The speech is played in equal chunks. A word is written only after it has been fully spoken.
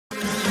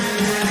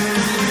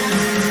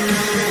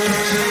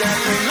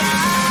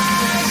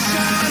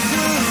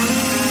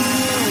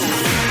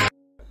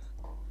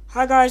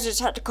Hi guys, it's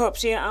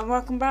HectorCorpse here and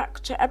welcome back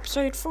to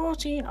episode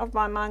 14 of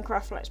my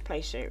Minecraft Let's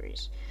Play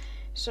series.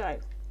 So,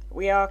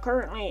 we are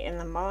currently in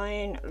the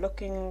mine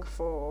looking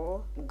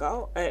for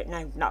gold,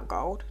 no, not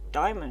gold,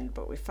 diamond,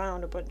 but we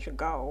found a bunch of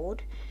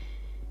gold.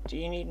 Do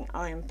you need an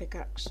iron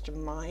pickaxe to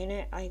mine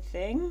it, I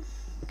think?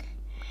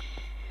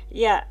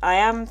 Yeah, I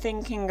am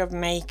thinking of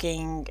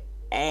making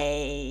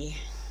a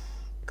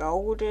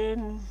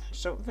golden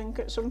something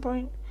at some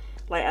point.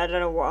 Like, I don't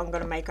know what I'm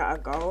going to make out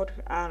of gold,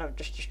 and I've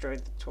just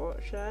destroyed the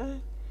torch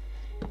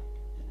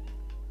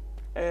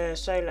there.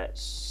 So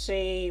let's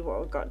see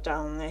what we've got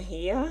down there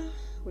here.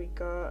 We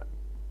got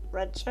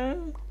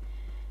redstone.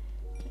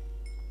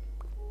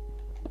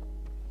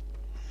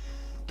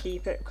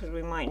 Keep it because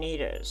we might need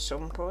it at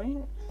some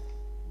point.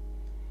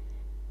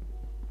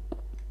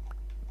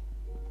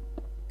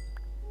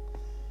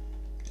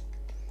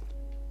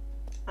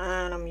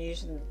 And I'm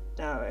using,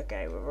 oh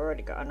okay, we've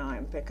already got an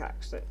iron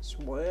pickaxe that's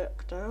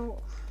worked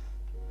out.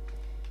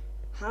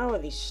 How are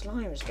these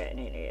slimes getting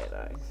in here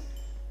though?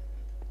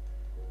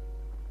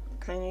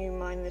 Can you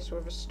mine this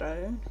with a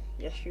stone?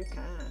 Yes you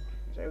can.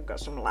 So we've got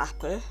some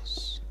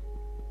lapis.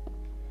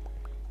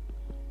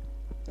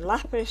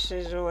 Lapis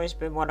has always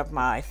been one of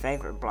my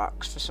favourite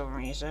blocks for some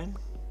reason.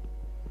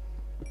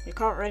 You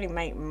can't really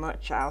make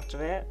much out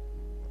of it.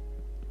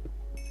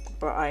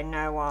 But I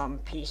know on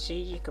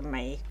PC you can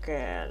make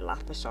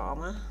lapis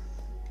armor.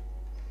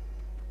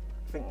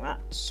 I think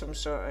that's some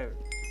sort of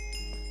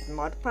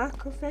mod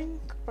pack, I think,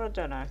 but I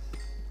don't know.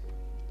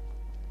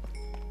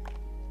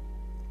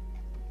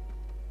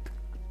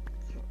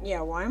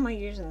 Yeah, why am I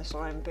using this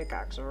iron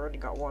pickaxe? I've already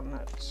got one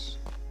that's...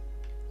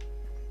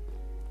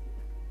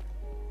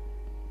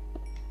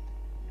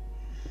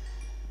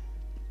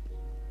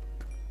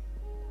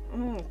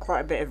 quite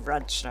a bit of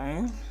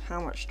redstone.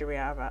 How much do we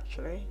have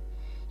actually?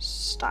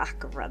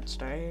 Stack of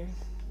redstone.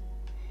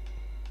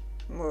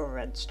 More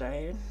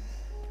redstone.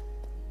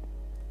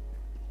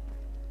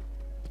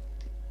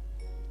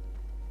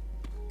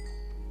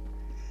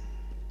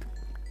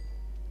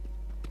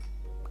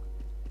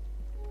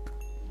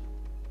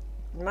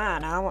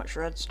 Man, how much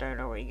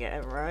redstone are we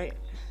getting right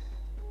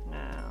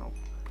now?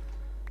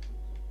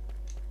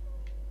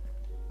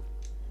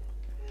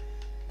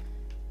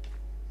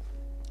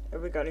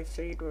 Have we got any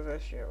food with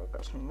us? Yeah, we've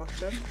got some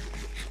mutton.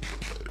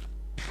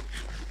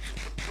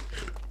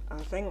 I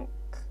think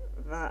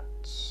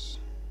that's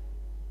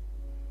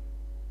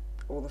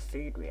all the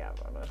food we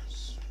have on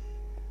us.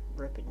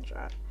 Ripping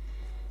chat.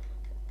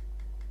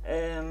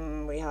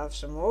 We have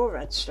some more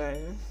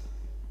redstone.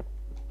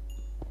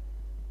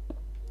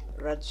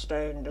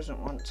 Redstone doesn't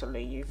want to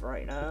leave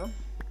right now.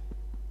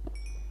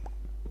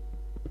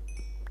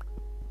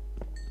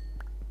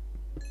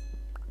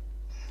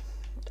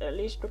 At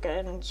least we're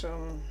getting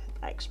some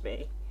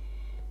XP.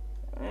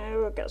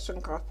 We'll get some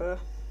copper.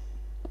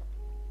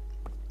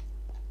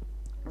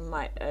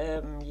 Might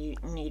you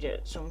need it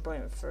at some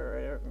point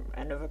for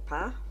another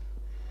path.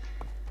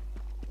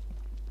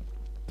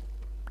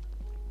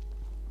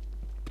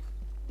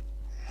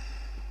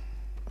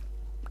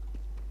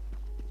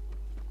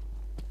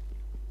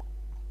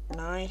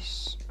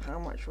 Nice. How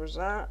much was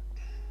that?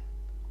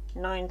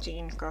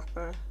 19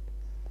 copper.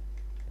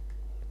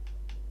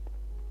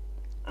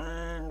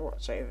 And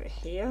what's over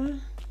here?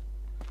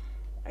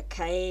 A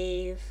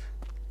cave.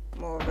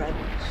 More reds.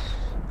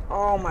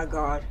 Oh my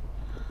god.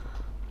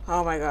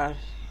 Oh my god.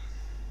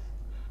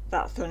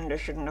 That thunder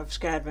shouldn't have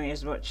scared me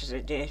as much as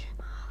it did.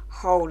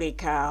 Holy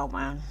cow,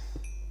 man.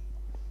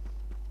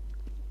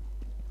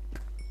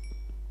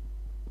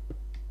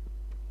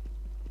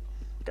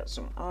 Got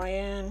some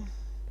iron.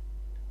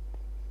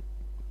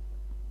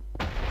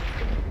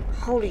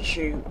 Holy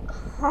shoot.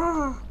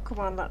 Oh, come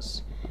on,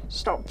 that's...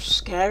 Stop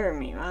scaring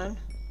me, man.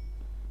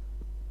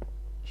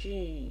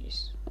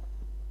 Jeez.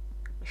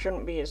 I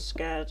shouldn't be as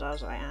scared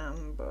as I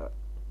am, but...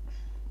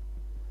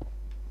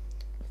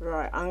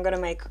 Right, I'm gonna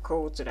make a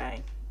call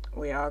today.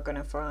 We are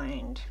gonna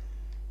find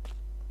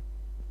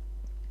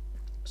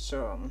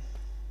some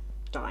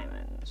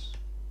diamonds.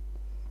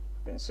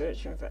 I've been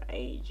searching for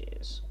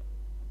ages,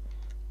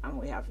 and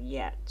we have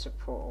yet to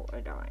pull a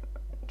diamond.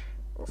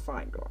 Or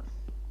find one.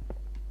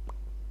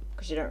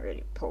 Because you don't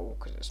really pull,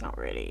 because it's not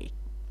really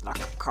like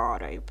a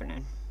card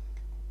opening.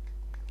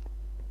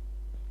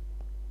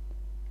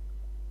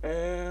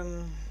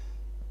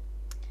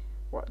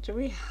 What do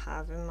we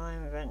have in my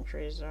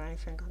inventory? Is there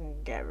anything I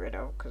can get rid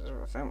of? Because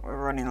I think we're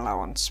running low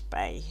on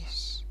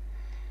space.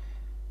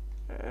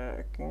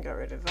 I can get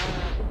rid of that.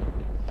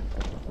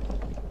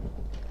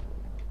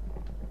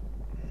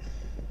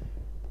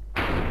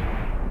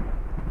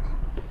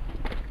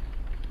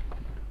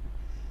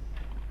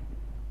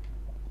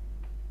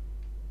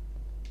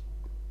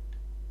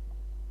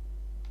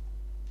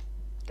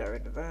 Get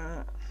rid of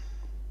that.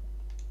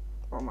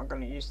 What am I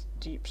going to use the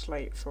deep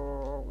slate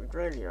for? We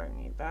really don't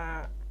need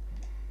that.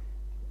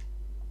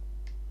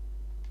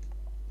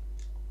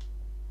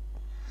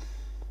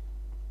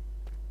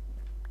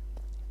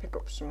 Pick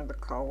up some of the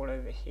coal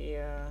over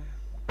here.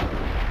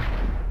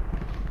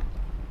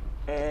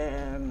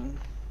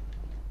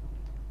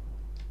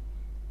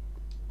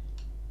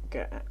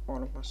 get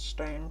one of my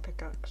stone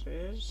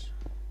pickaxes.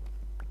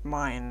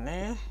 Mine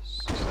this.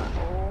 Is that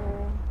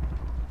all?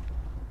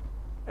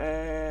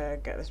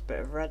 Get this bit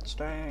of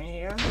redstone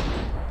here.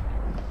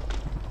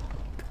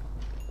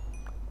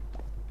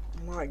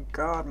 My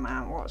god,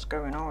 man, what's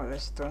going on with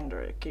this thunder?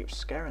 It keeps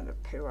scaring the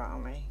poo out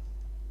of me.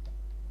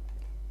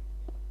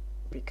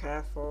 Be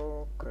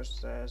careful,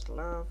 because there's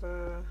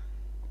lava.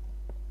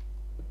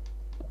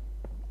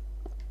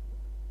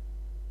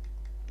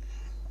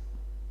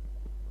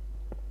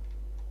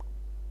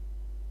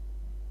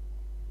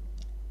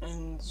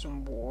 And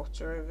some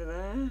water over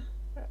there.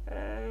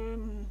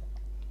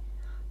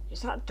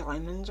 Is that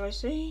diamonds I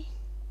see?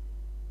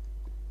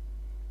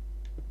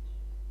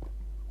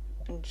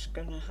 I'm just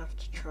gonna have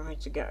to try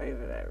to get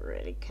over there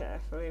really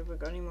carefully. Have we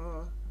got any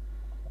more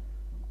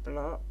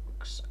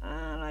blocks?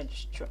 And I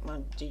just chucked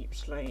my deep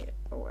slate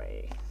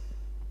away.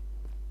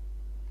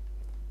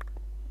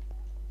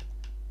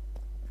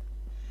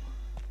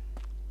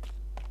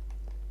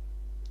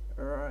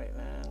 Right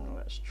then,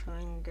 let's try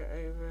and get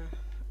over.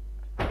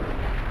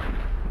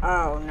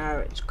 Oh no,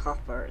 it's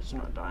copper, it's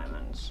not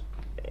diamonds.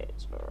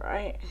 It's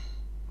alright.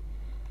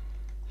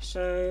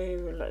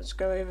 So let's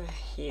go over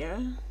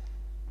here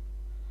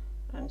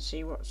and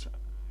see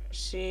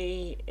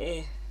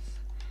if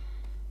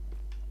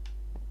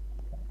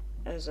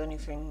there's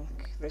anything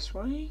this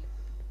way.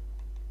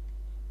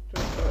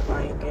 Doesn't look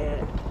like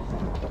it.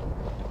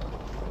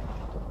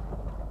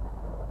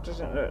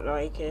 Doesn't look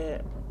like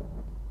it.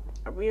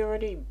 Have we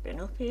already been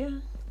up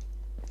here?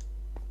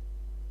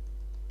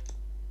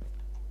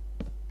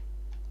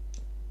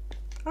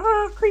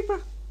 Ah,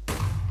 creeper!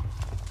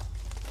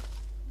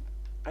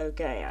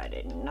 Okay, I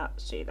did not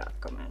see that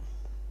coming.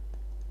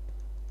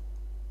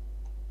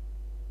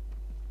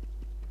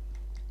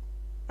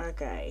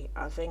 Okay,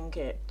 I think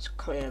it's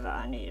clear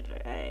that I need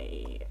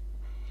a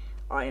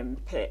iron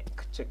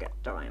pick to get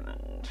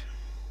diamond.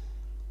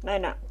 No,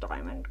 not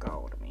diamond,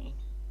 gold, I mean.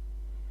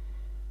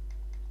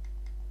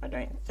 I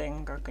don't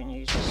think I can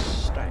use a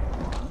stone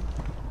one.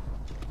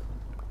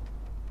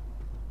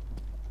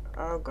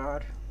 Oh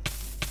god.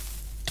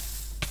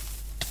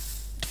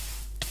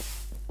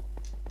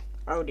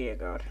 Oh dear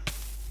god.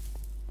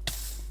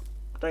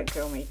 Don't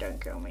kill me, don't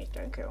kill me,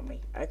 don't kill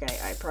me. Okay,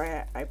 I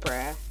pray.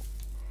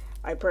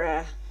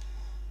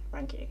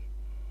 Thank you.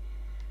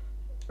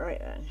 Right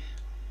then.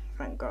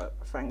 Thank god,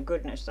 thank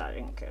goodness that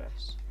didn't kill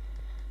us.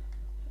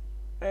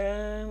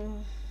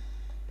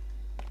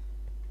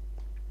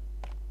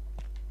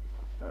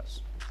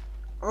 That's...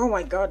 Oh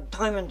my god,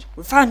 diamond!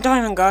 We found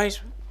diamond,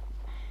 guys!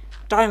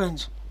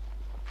 Diamonds!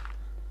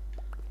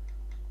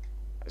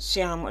 Let's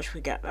see how much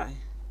we get though.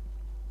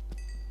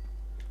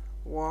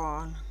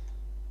 1.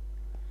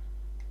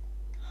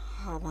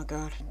 Oh my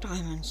god,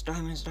 diamonds,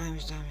 diamonds,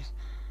 diamonds, diamonds.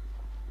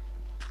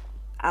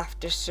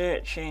 After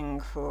searching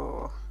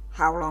for,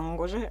 how long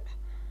was it?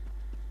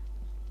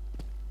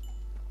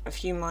 A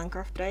few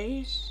Minecraft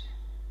days?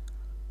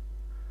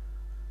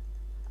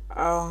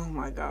 Oh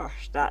my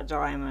gosh, that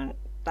diamond,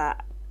 no,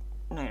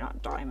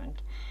 not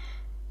diamond.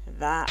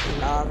 That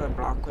lava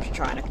block was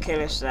trying to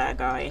kill us there,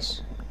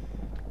 guys.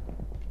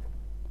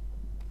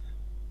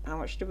 How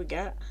much did we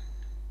get?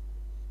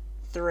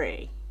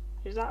 3.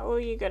 Is that all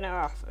you're gonna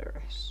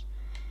offer us?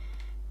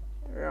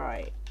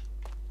 Right.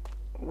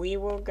 We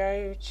will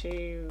go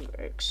to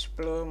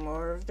explore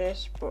more of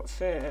this, but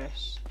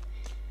first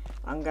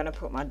I'm gonna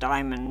put my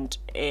diamond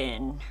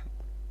in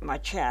my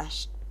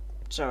chest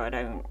so I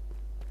don't...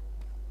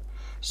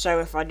 So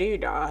if I do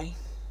die,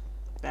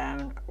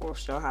 then we'll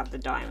still have the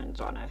diamonds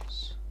on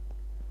us.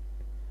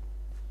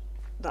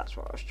 That's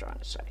what I was trying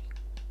to say.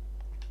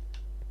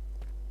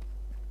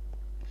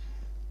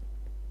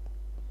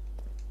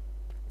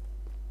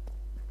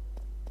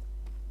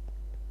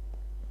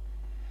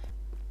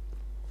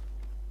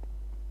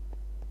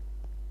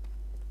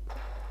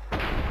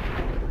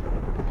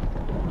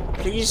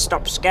 Please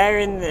stop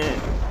scaring the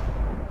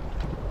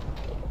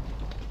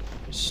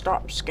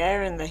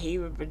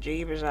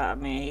heebie-bejeebers out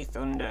of me,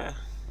 Thunder.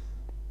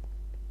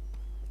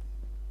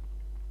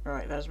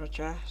 Right, there's my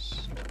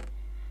chest.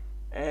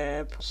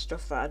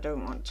 Stuff that I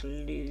don't want to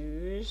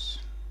lose.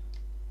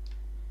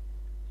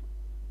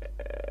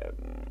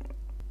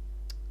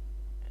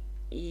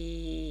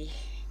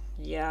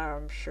 Yeah,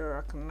 I'm sure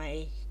I can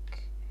make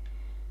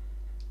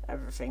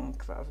everything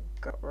that I've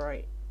got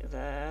right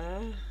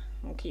there.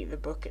 And keep the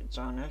buckets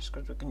on us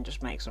because we can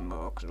just make some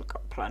more because we've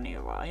got plenty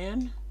of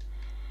iron.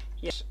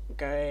 Yes,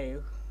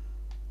 go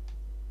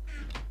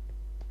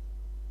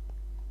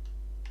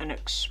and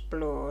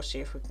explore,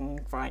 see if we can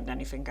find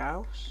anything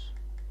else.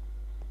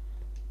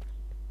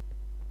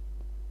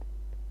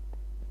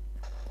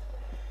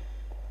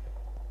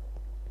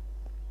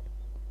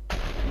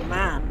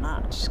 Man,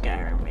 that's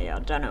scaring me. I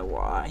don't know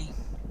why.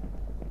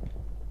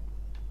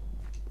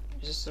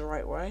 Is this the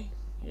right way?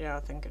 Yeah,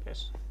 I think it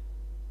is.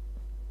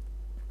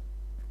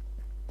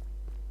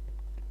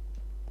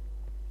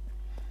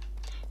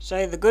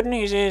 So the good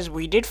news is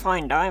we did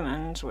find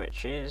diamonds,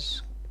 which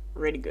is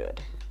really good.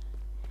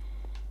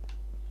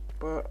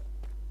 But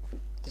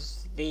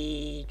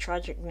the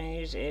tragic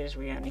news is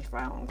we only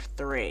found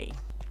 3.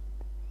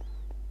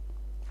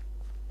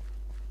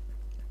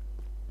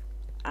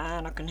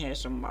 And I can hear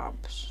some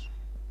mobs.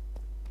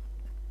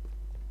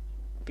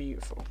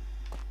 Beautiful.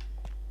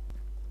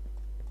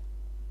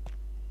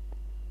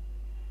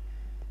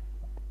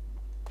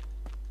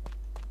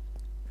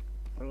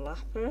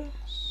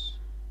 Lapis.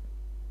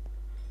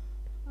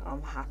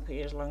 I'm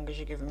happy as long as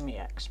you're giving me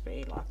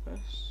XP,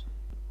 Lapis.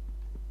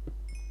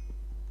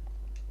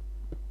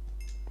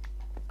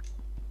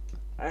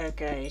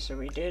 Okay, so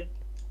we did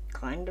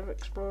kind of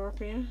explore up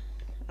here,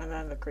 and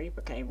then the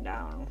creeper came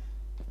down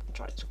and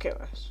tried to kill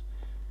us.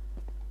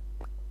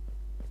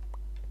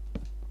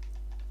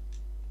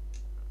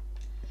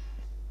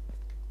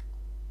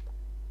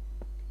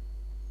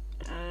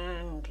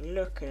 And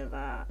look at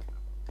that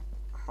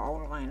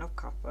whole line of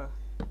copper.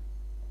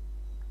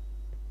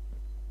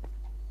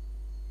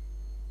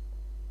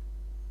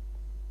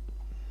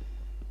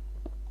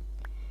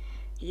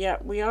 Yeah,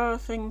 we are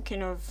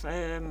thinking of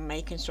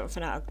making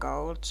something out of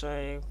gold,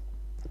 so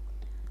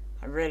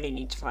I really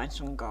need to find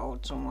some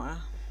gold somewhere,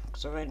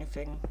 because of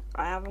anything,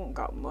 I haven't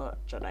got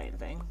much, I don't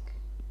think.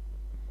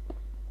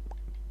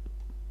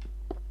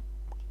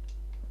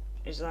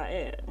 Is that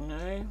it?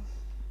 No?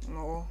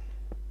 More?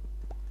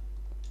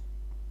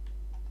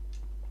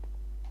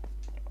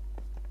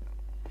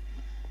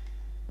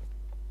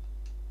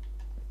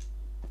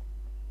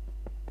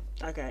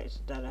 Okay, it's a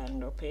dead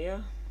end up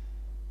here.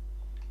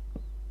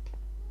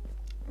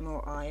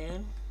 More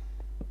iron.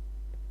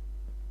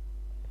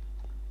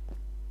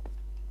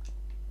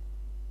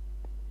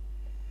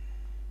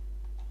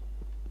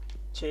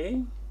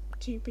 Two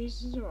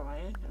pieces of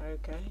iron,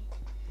 okay.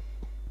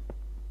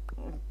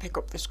 Pick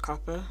up this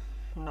copper,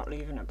 I'm not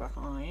leaving it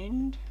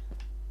behind.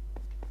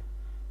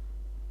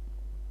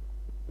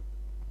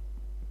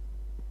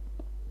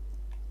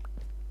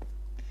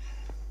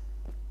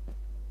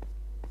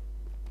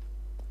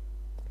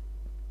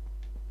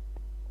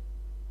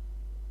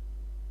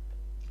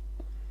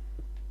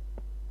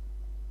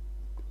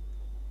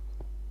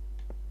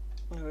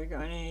 Have we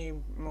got any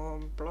more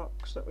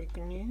blocks that we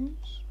can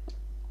use?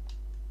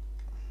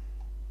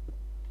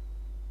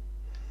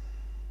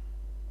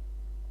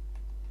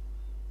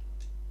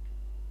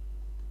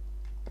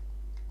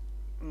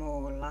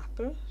 More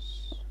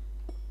lapis.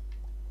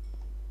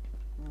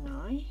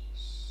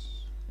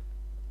 Nice.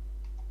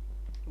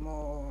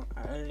 More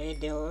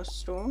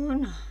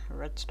redstone.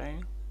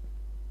 Redstone.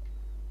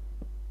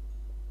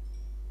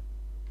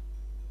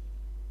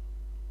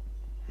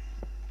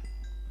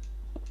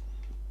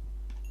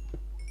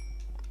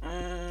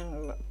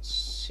 And let's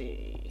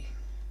see.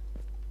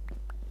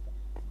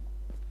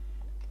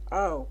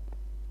 Oh,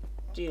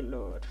 dear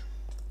Lord.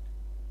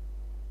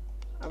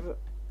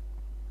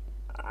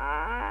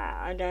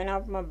 I don't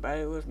have my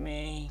bow with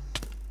me.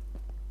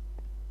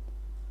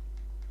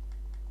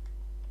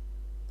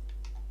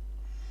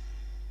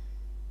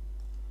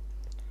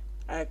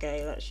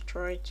 Okay, let's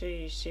try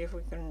to see if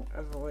we can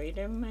avoid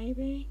him,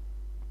 maybe.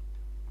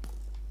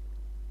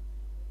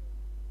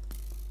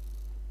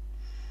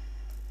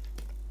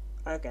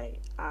 Okay,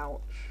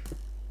 ouch.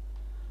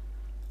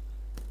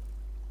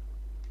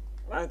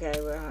 Okay,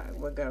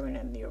 we're going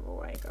in the other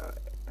way,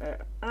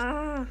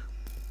 guys.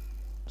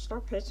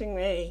 Stop hitting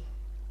me.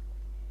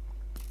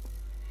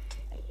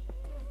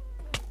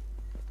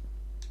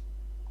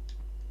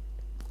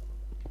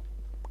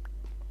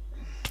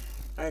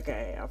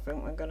 Okay, I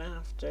think we're gonna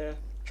have to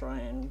try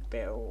and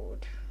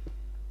build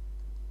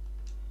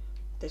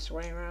this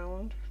way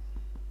around,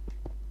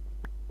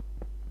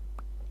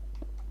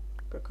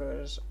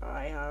 because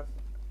I have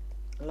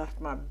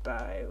left my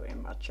bow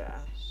in my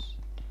chest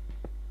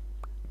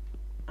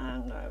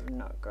and I've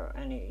not got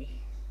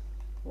any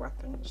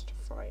weapons to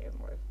fight him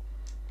with.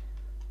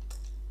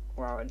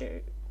 Well, I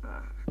do.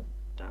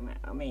 Damn it.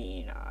 I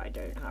mean, I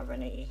don't have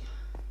any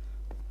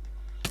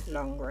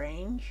long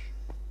range.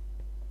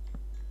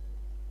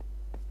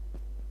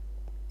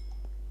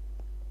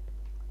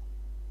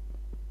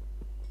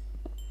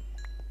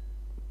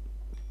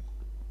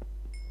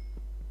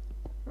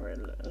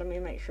 Let me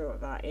make sure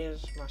that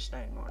is my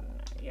stone one.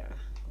 Yeah.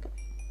 Okay.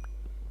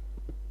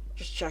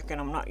 Just checking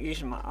I'm not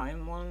using my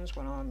iron ones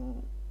when I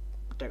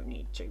don't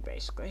need to,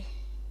 basically.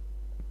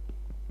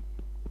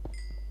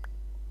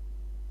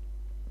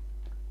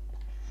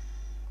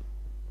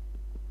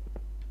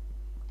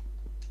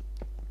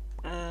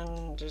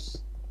 And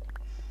just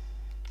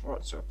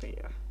what's up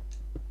here?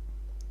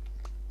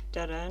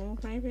 Dead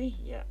end, maybe?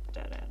 Yep,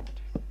 dead end.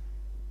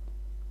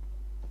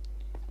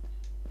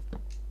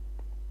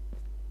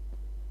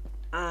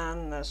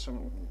 And there's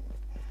some...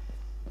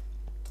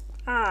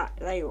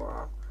 there you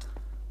are.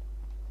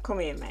 Come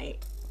here, mate.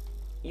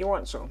 You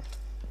want some?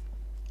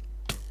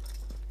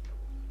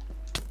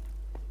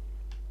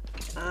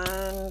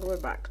 And we're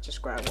back to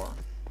square one.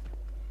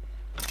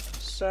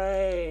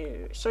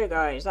 So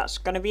guys, that's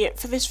going to be it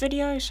for this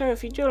video. So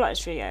if you do like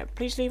this video,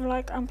 please leave a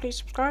like and please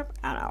subscribe.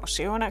 And I'll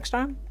see you all next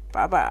time.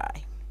 Bye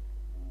bye.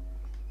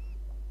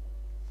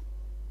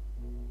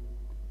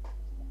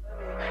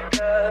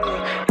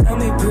 Tell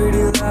me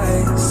pretty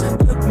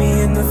lies.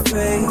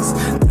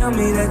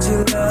 me that you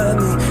love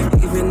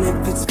me, even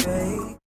if it's fake.